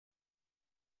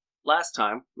Last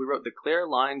time, we wrote the clear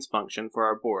lines function for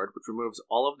our board, which removes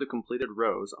all of the completed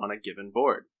rows on a given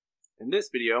board. In this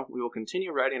video, we will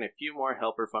continue writing a few more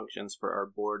helper functions for our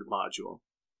board module.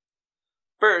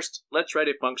 First, let's write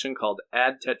a function called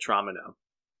addTetromino.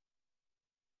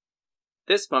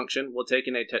 This function will take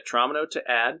in a tetromino to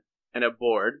add and a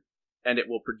board, and it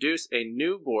will produce a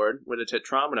new board where the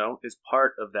tetromino is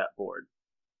part of that board.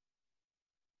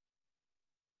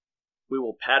 We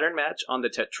will pattern match on the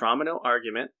tetromino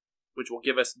argument, which will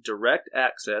give us direct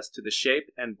access to the shape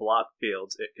and block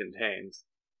fields it contains.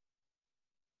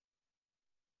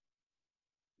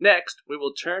 Next, we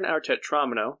will turn our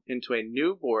tetromino into a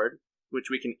new board, which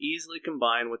we can easily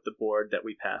combine with the board that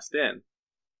we passed in.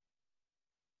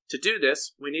 To do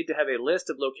this, we need to have a list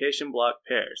of location block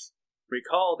pairs.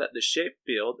 Recall that the shape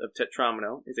field of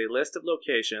tetromino is a list of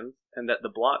locations and that the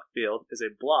block field is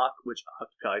a block which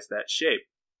occupies that shape.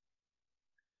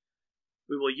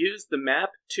 We will use the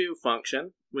map2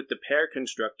 function with the pair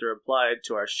constructor applied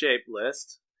to our shape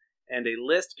list and a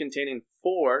list containing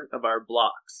 4 of our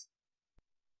blocks.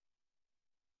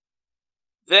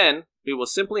 Then, we will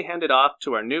simply hand it off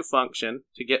to our new function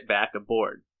to get back a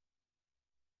board.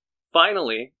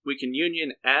 Finally, we can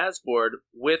union asBoard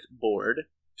with board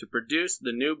to produce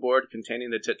the new board containing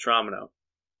the tetromino.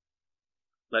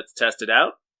 Let's test it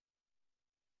out.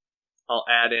 I'll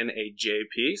add in a J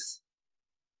piece.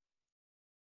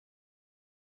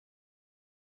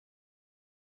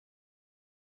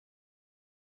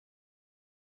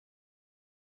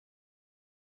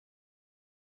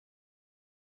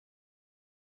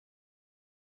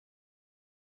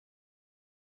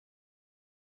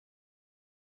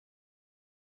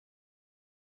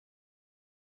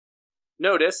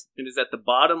 Notice it is at the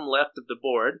bottom left of the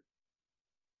board.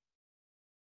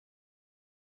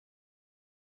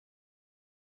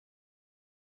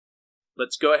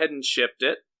 Let's go ahead and shift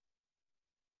it.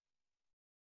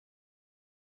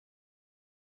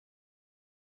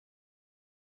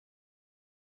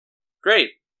 Great,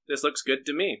 this looks good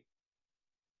to me.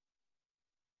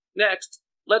 Next,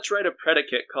 let's write a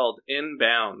predicate called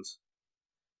inBounds.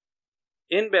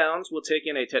 inBounds will take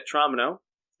in a tetromino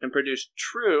and produce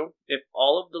true if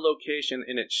all of the location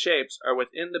in its shapes are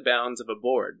within the bounds of a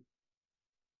board.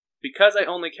 Because I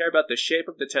only care about the shape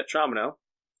of the tetromino,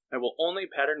 I will only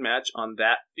pattern match on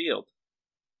that field.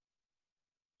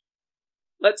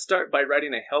 Let's start by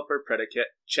writing a helper predicate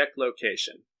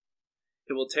checkLocation.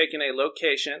 It will take in a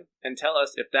location and tell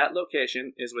us if that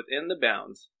location is within the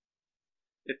bounds.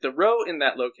 If the row in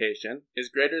that location is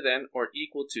greater than or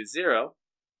equal to 0,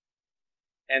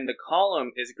 and the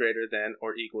column is greater than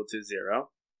or equal to 0,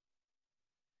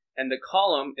 and the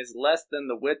column is less than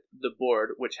the width of the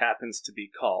board, which happens to be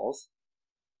cols,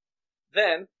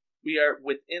 then we are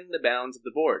within the bounds of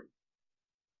the board.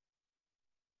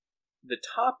 The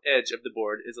top edge of the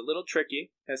board is a little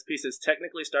tricky, as pieces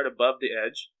technically start above the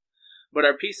edge, but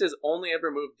our pieces only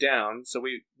ever move down, so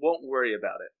we won't worry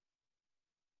about it.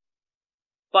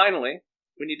 Finally,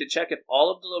 we need to check if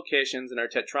all of the locations in our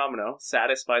tetromino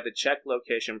satisfy the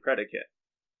checkLocation predicate.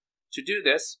 To do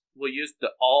this, we'll use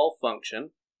the all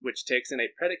function, which takes in a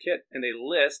predicate and a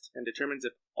list and determines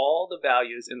if all the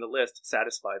values in the list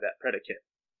satisfy that predicate.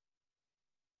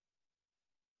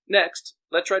 Next,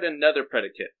 let's write another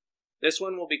predicate. This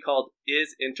one will be called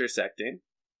isIntersecting.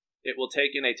 It will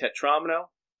take in a tetromino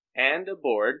and a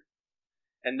board,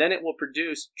 and then it will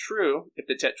produce true if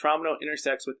the tetromino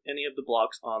intersects with any of the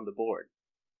blocks on the board.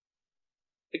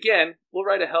 Again, we'll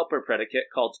write a helper predicate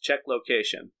called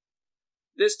checkLocation.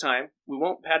 This time, we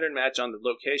won't pattern match on the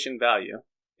location value.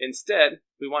 Instead,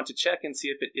 we want to check and see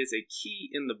if it is a key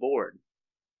in the board.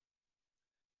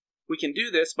 We can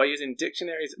do this by using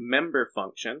dictionary's member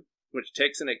function, which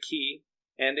takes in a key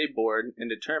and a board and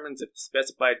determines if the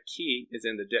specified key is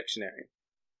in the dictionary.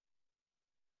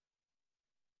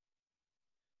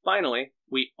 Finally,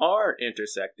 we are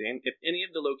intersecting if any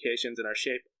of the locations in our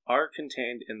shape are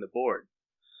contained in the board.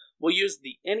 We'll use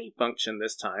the any function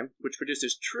this time, which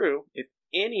produces true if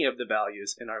any of the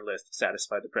values in our list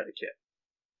satisfy the predicate.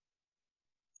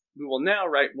 We will now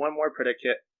write one more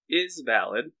predicate,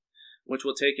 isValid, which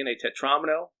will take in a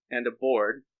tetromino and a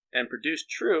board and produce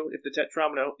true if the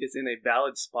tetromino is in a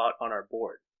valid spot on our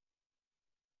board.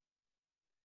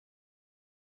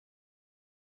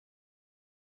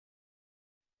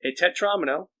 A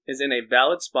tetromino is in a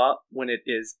valid spot when it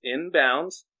is in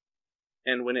bounds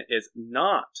and when it is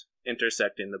not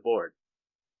intersecting the board.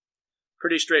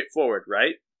 Pretty straightforward,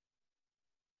 right?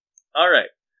 Alright,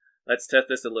 let's test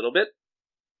this a little bit.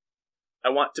 I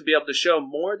want to be able to show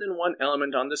more than one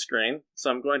element on the screen,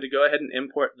 so I'm going to go ahead and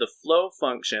import the flow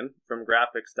function from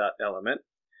graphics.element,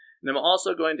 And I'm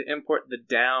also going to import the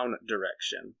down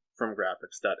direction from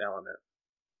graphics.element.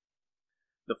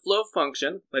 The flow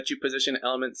function lets you position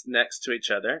elements next to each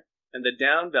other, and the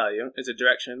down value is a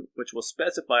direction which will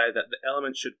specify that the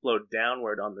element should flow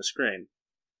downward on the screen.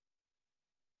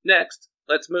 Next,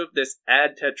 let's move this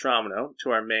add tetromino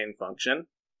to our main function.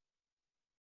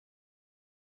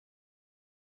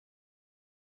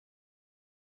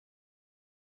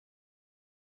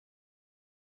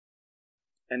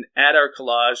 And add our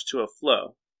collage to a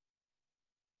flow.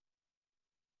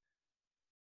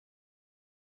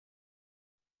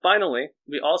 Finally,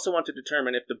 we also want to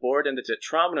determine if the board and the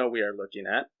tetromino we are looking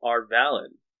at are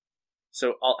valid.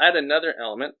 So I'll add another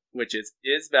element, which is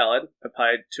valid,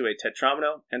 applied to a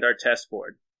tetromino and our test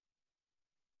board.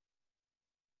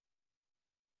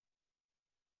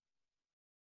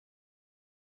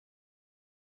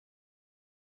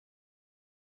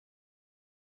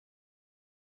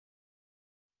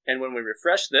 And when we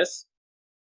refresh this,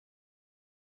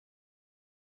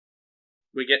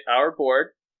 we get our board,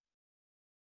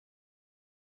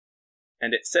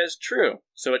 and it says true,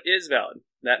 so it is valid.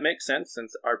 That makes sense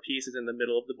since our piece is in the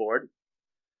middle of the board.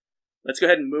 Let's go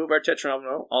ahead and move our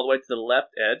tetromino all the way to the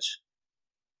left edge.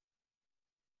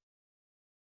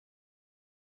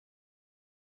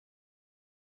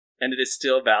 And it is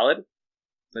still valid.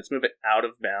 Let's move it out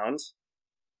of bounds.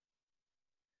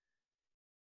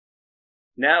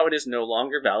 Now it is no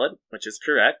longer valid, which is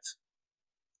correct.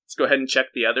 Let's go ahead and check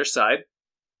the other side.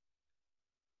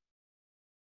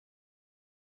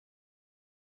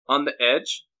 On the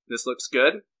edge, this looks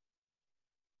good.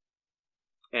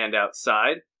 And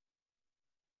outside,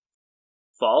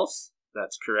 false.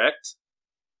 That's correct.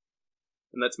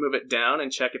 And let's move it down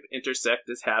and check if intersect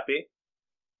is happy.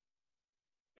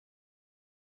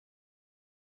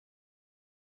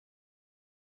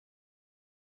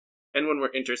 And when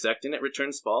we're intersecting, it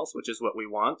returns false, which is what we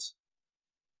want.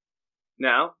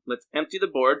 Now, let's empty the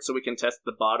board so we can test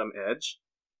the bottom edge.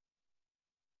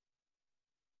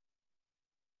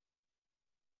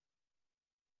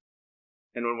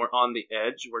 And when we're on the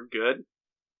edge, we're good.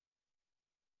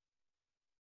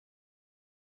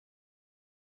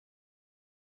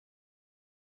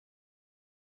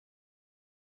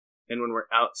 And when we're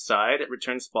outside, it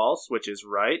returns false, which is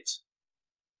right.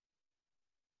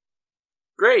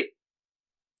 Great!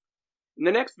 In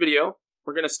the next video,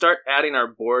 we're going to start adding our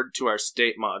board to our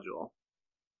state module.